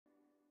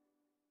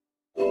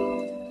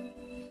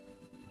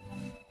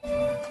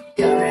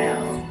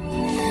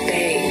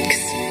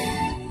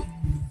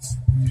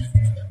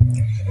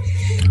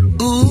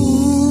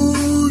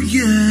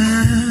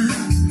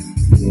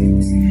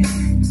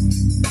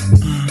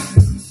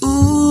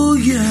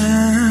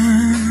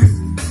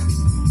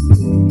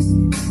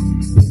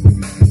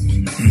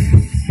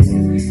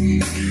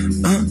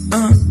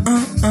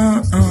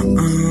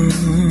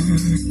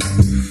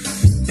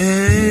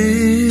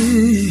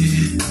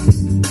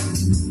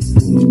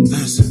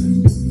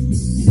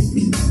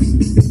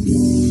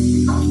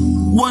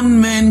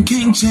man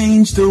can't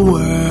change the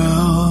world,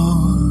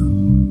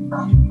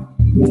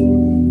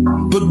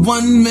 but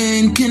one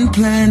man can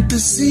plant the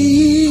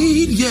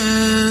seed,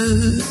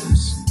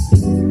 yes.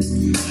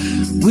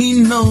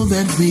 We know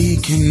that we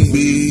can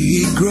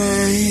be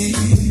great,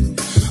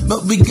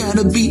 but we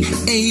gotta be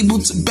able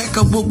to back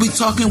up what we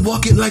talking,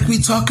 walk it like we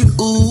talking,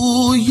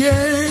 ooh,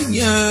 yeah,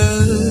 yeah.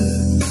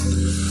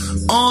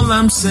 All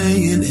I'm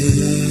saying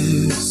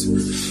is,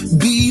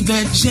 be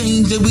that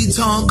change that we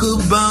talk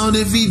about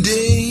every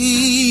day.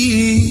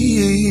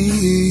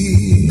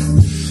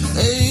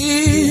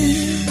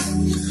 Hey,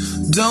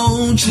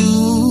 don't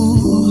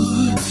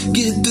you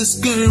get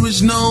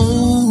discouraged,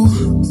 no.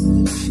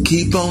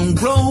 Keep on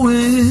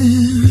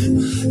growing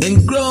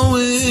and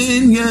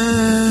growing,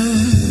 yeah.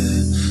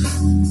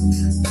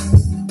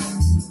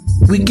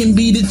 We can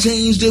be the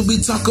change that we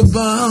talk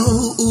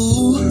about,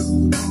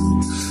 ooh.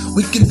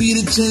 We can be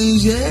the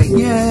change, yeah,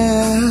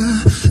 yeah,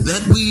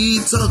 that we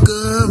talk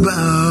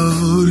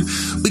about.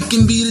 We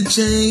can be the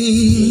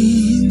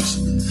change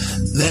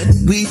that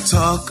we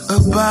talk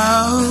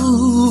about.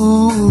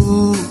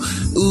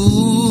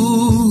 Ooh.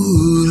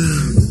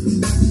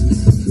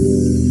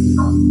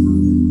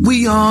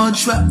 We all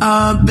try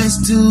our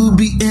best to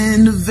be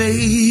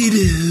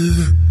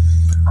innovative,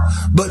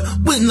 but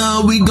when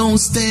are we gonna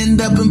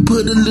stand up and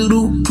put a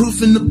little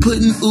proof in the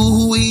pudding?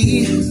 Ooh,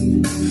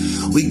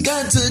 we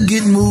got to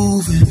get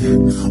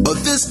moving, or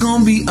this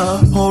gonna be a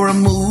horror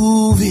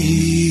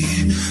movie.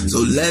 So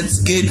let's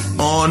get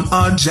on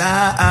our jobs,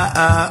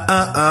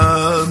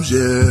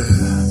 yeah.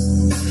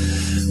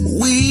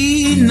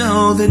 We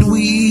know that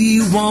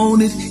we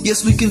want it,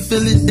 yes, we can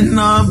feel it in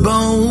our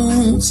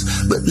bones,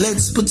 but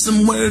let's put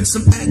some words,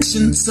 some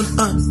action, some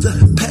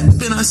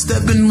pep in our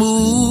step and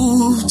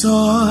move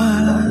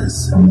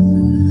towards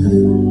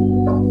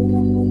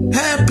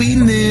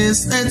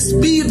happiness. Let's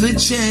be the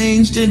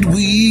change that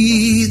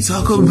we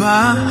talk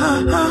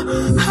about.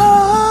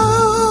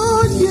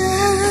 Oh,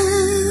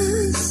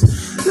 yes,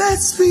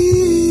 let's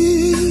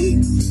be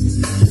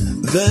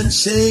the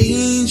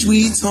change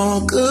we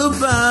talk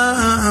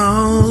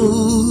about.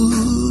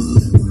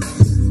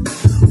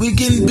 We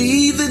can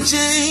be the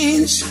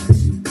change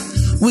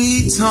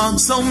we talk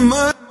so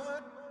much